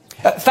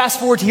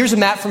 Fast forward to here's a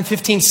map from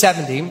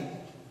 1570. A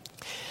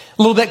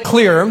little bit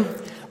clearer.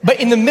 But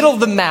in the middle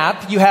of the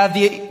map, you have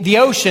the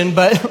ocean,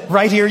 but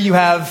right here you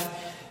have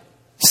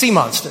sea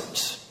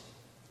monsters.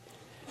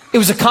 It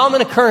was a common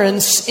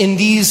occurrence in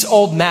these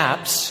old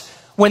maps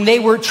when they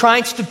were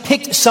trying to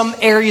depict some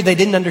area they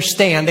didn't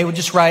understand. They would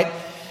just write,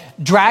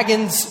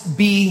 dragons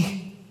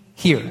be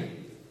here.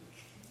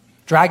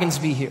 Dragons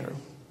be here.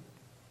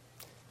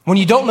 When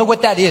you don't know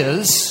what that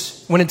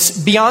is, when it's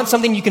beyond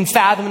something you can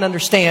fathom and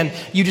understand,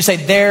 you just say,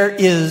 there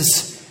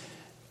is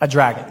a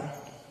dragon.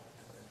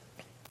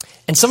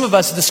 And some of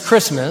us this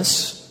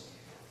Christmas,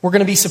 we're going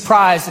to be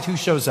surprised at who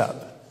shows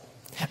up.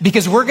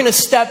 Because we're going to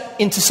step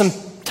into some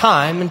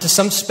time, into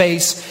some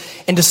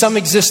space, into some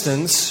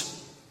existence,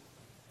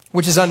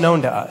 which is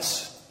unknown to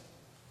us.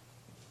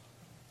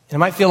 And it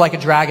might feel like a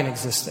dragon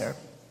exists there.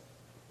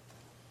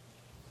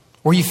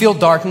 Where you feel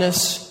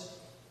darkness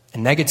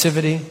and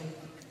negativity.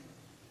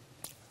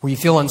 Where you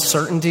feel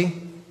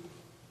uncertainty.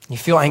 You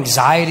feel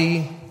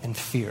anxiety and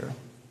fear.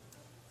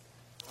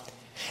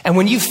 And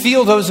when you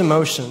feel those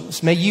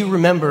emotions, may you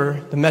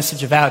remember the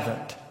message of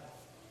Advent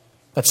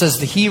that says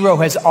the hero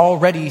has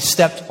already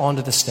stepped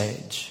onto the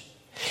stage.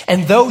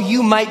 And though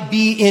you might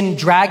be in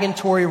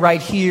Dragontory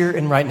right here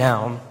and right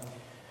now,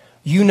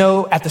 you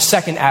know at the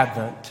second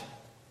Advent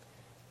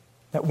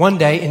that one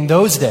day in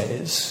those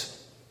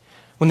days,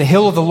 when the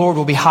hill of the Lord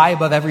will be high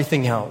above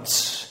everything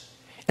else,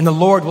 and the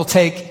Lord will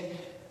take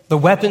the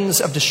weapons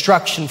of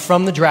destruction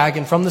from the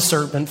dragon, from the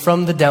serpent,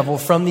 from the devil,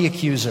 from the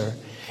accuser,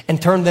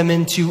 and turn them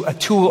into a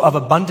tool of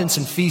abundance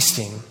and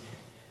feasting,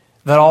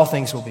 that all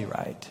things will be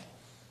right.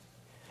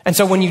 And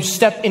so when you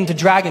step into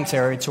dragon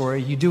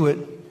territory, you do it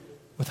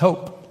with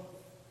hope.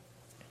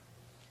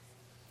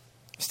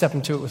 Step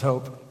into it with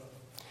hope.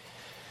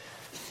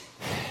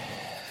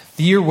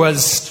 The year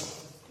was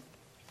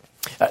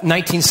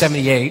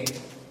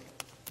 1978.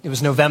 It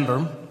was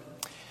November.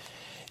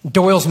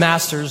 Doyle's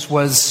Masters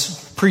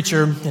was a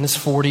preacher in his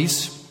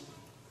 40s.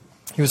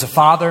 He was a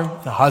father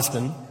and a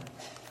husband.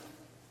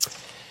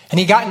 And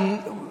he'd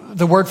gotten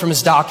the word from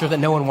his doctor that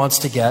no one wants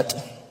to get,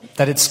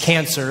 that it's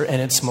cancer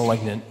and it's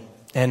malignant.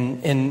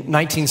 And in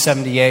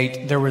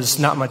 1978, there was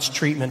not much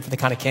treatment for the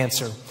kind of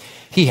cancer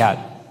he had.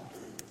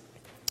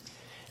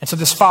 And so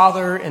this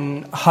father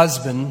and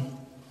husband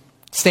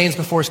stands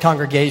before his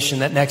congregation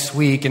that next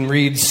week and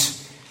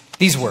reads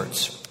these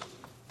words.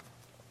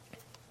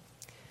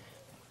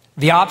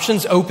 The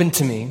options open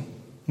to me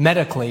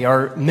medically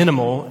are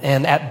minimal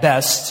and at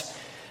best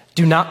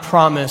do not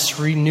promise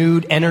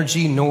renewed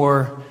energy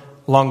nor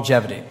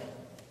longevity.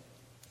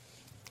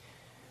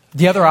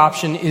 The other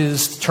option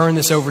is to turn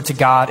this over to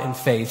God in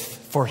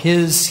faith for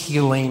His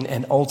healing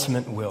and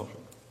ultimate will.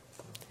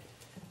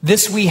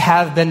 This we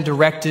have been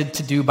directed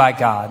to do by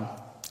God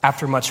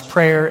after much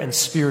prayer and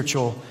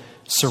spiritual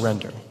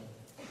surrender.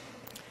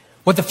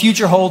 What the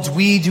future holds,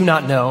 we do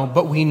not know,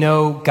 but we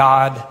know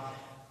God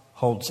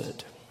holds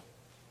it.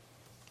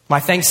 My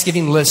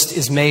Thanksgiving list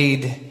is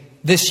made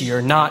this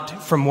year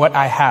not from what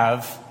I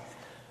have,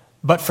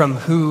 but from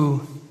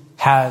who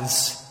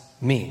has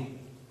me.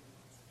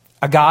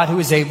 A God who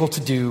is able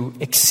to do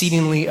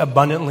exceedingly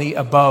abundantly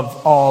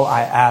above all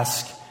I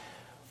ask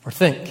or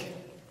think.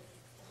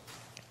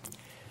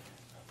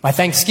 My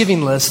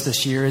Thanksgiving list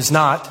this year is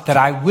not that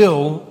I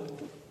will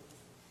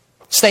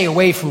stay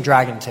away from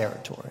dragon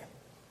territory.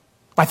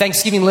 My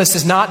Thanksgiving list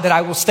is not that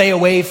I will stay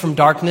away from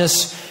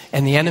darkness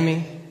and the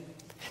enemy.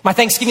 My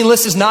Thanksgiving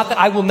list is not that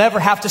I will never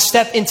have to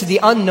step into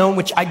the unknown,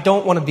 which I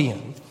don't want to be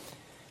in.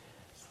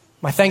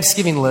 My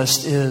Thanksgiving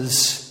list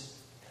is,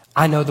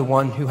 I know the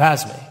one who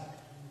has me.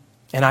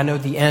 And I know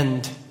the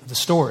end of the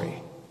story.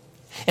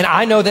 And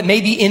I know that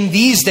maybe in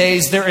these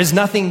days there is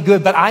nothing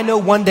good, but I know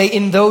one day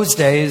in those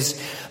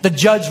days, the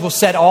judge will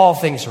set all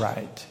things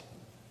right.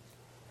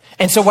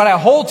 And so what I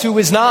hold to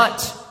is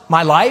not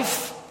my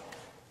life.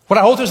 What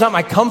I hold to is not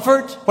my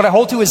comfort. What I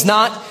hold to is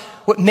not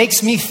what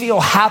makes me feel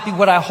happy.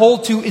 What I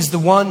hold to is the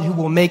one who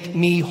will make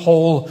me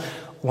whole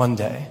one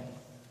day.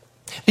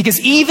 Because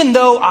even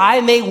though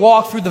I may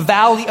walk through the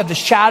valley of the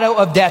shadow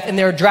of death, and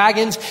there are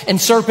dragons and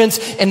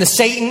serpents and the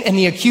Satan and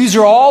the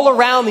accuser all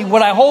around me,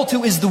 what I hold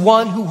to is the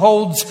one who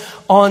holds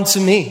on to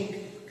me.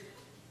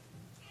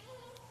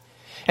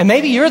 And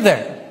maybe you're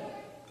there.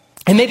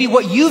 And maybe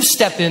what you've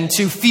stepped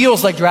into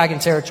feels like dragon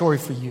territory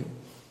for you.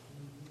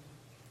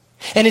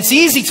 And it's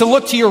easy to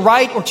look to your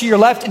right or to your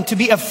left and to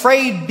be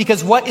afraid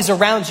because what is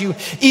around you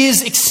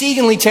is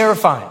exceedingly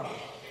terrifying.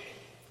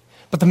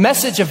 But the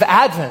message of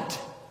Advent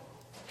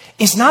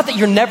is not that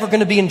you're never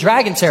going to be in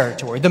dragon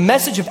territory. The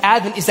message of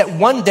Advent is that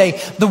one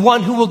day the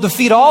one who will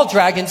defeat all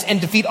dragons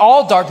and defeat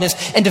all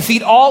darkness and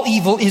defeat all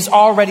evil is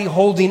already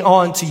holding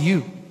on to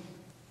you.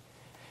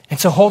 And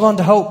so hold on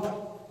to hope.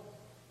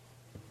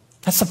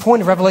 That's the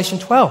point of Revelation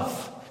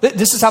 12.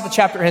 This is how the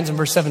chapter ends in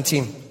verse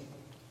 17.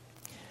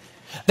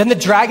 Then the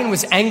dragon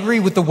was angry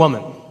with the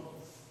woman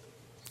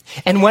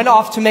and went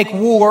off to make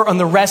war on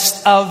the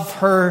rest of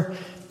her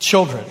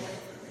children.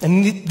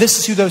 And this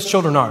is who those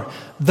children are.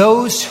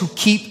 Those who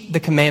keep the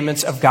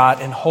commandments of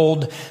God and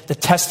hold the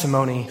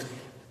testimony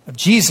of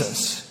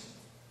Jesus.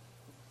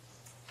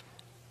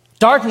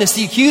 Darkness,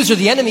 the accuser,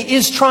 the enemy,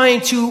 is trying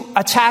to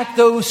attack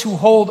those who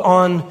hold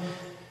on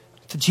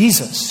to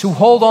Jesus, who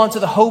hold on to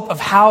the hope of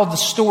how the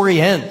story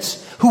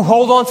ends, who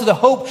hold on to the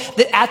hope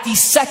that at the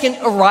second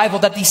arrival,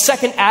 that the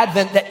second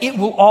advent, that it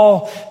will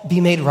all be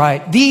made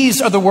right.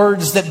 These are the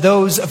words that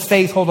those of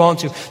faith hold on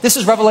to. This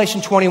is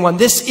Revelation 21.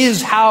 This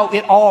is how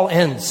it all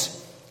ends.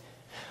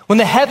 When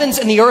the heavens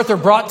and the earth are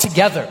brought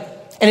together,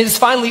 and it is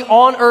finally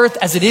on earth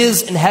as it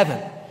is in heaven,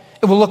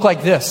 it will look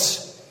like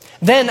this.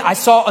 Then I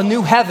saw a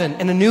new heaven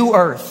and a new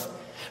earth.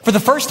 For the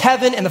first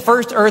heaven and the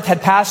first earth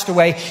had passed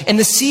away, and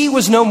the sea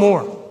was no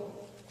more,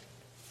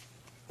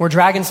 where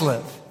dragons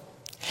live.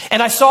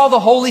 And I saw the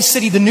holy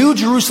city, the new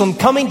Jerusalem,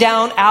 coming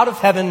down out of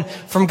heaven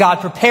from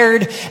God,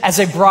 prepared as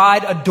a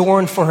bride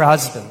adorned for her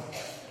husband.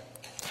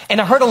 And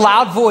I heard a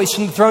loud voice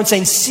from the throne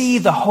saying, "See,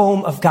 the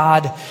home of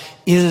God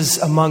is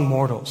among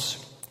mortals.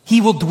 He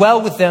will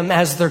dwell with them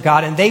as their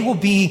God, and they will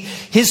be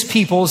His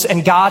peoples,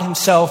 and God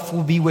Himself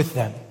will be with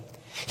them.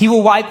 He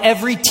will wipe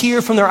every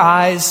tear from their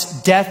eyes.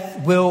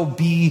 Death will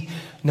be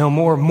no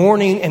more.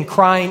 Mourning and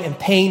crying and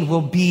pain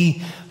will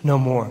be no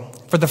more.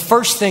 For the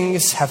first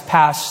things have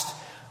passed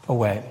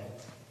away."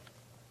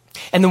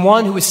 And the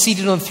one who was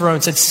seated on the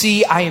throne said,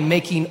 "See, I am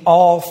making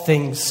all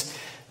things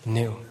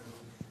new."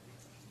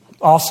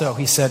 Also,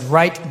 he said,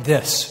 "Write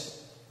this,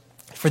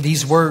 for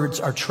these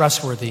words are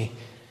trustworthy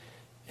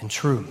and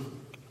true."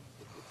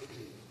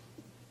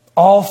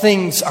 All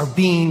things are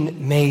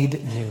being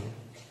made new.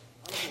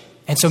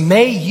 And so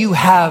may you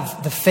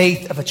have the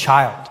faith of a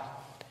child,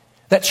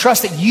 that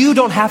trust that you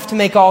don't have to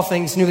make all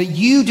things new, that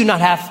you do not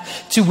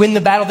have to win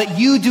the battle, that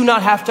you do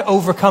not have to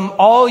overcome.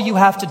 All you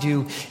have to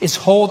do is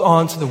hold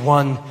on to the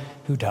one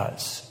who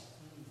does.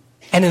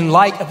 And in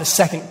light of the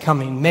second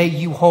coming, may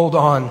you hold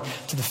on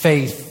to the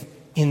faith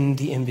in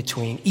the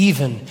in-between,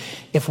 even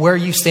if where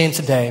you stand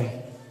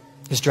today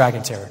is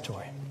dragon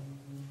territory.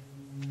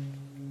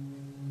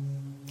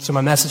 So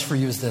my message for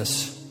you is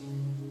this.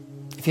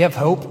 If you have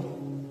hope,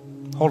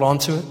 hold on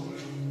to it.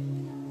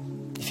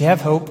 If you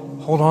have hope,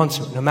 hold on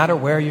to it, no matter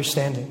where you're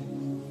standing.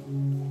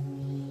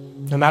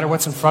 No matter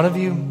what's in front of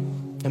you,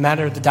 no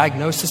matter the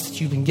diagnosis that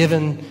you've been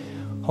given,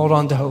 hold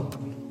on to hope.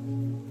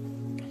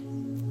 And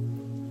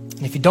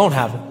if you don't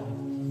have it,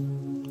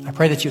 I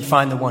pray that you'd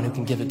find the one who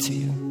can give it to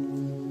you.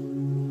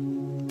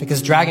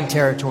 Because dragon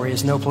territory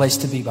is no place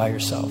to be by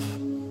yourself.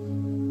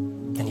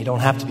 And you don't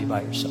have to be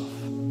by yourself.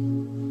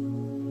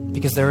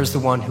 Because there is the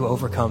one who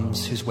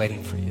overcomes, who's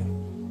waiting for you.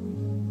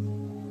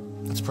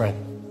 Let's pray.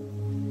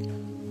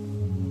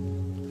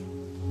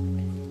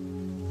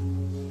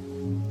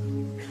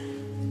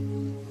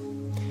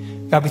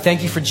 God, we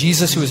thank you for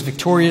Jesus, who is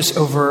victorious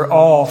over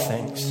all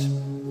things.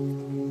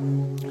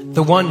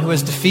 The one who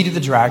has defeated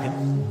the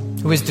dragon,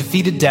 who has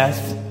defeated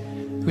death,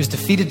 who has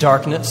defeated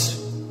darkness,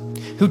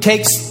 who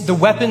takes the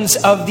weapons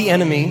of the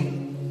enemy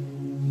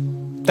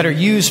that are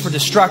used for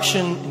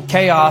destruction and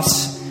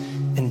chaos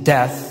and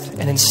death,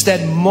 and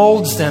instead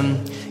molds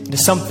them into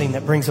something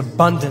that brings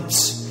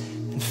abundance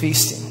and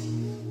feasting.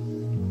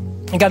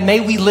 And God, may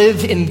we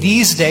live in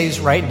these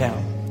days right now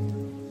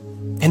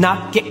and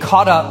not get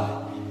caught up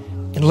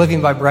in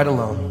living by bread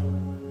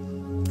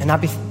alone, and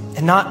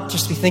not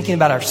just be thinking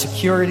about our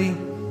security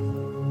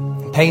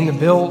and paying the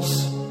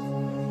bills,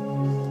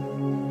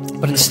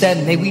 but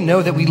instead may we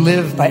know that we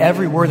live by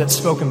every word that's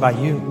spoken by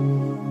you.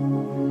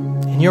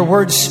 And your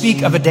words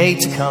speak of a day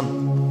to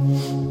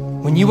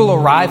come when you will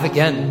arrive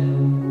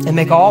again and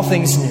make all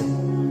things new.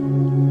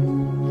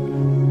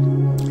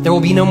 There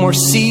will be no more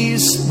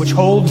seas which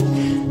hold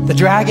the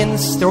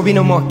dragons. There will be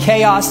no more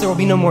chaos. There will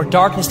be no more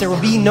darkness. There will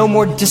be no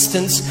more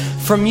distance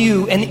from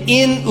you. And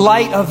in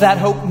light of that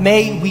hope,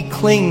 may we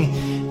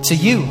cling to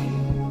you.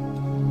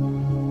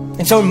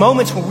 And so in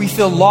moments where we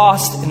feel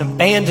lost and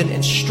abandoned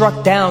and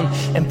struck down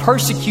and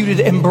persecuted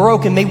and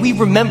broken, may we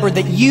remember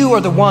that you are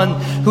the one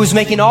who is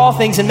making all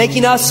things and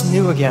making us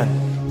new again.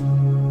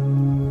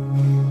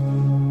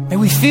 May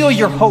we feel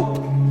your hope,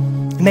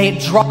 and may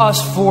it draw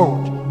us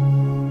forward,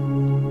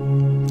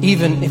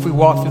 even if we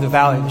walk through the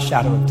valley of the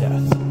shadow of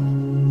death,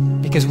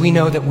 because we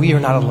know that we are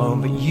not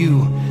alone, but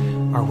you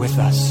are with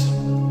us.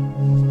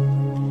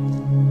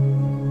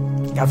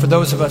 God, for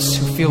those of us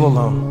who feel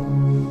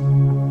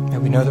alone, may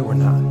we know that we're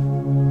not.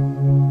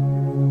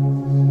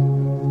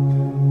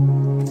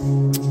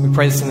 We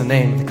pray this in the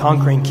name of the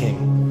conquering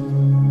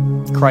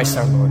King, Christ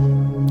our Lord.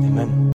 Amen.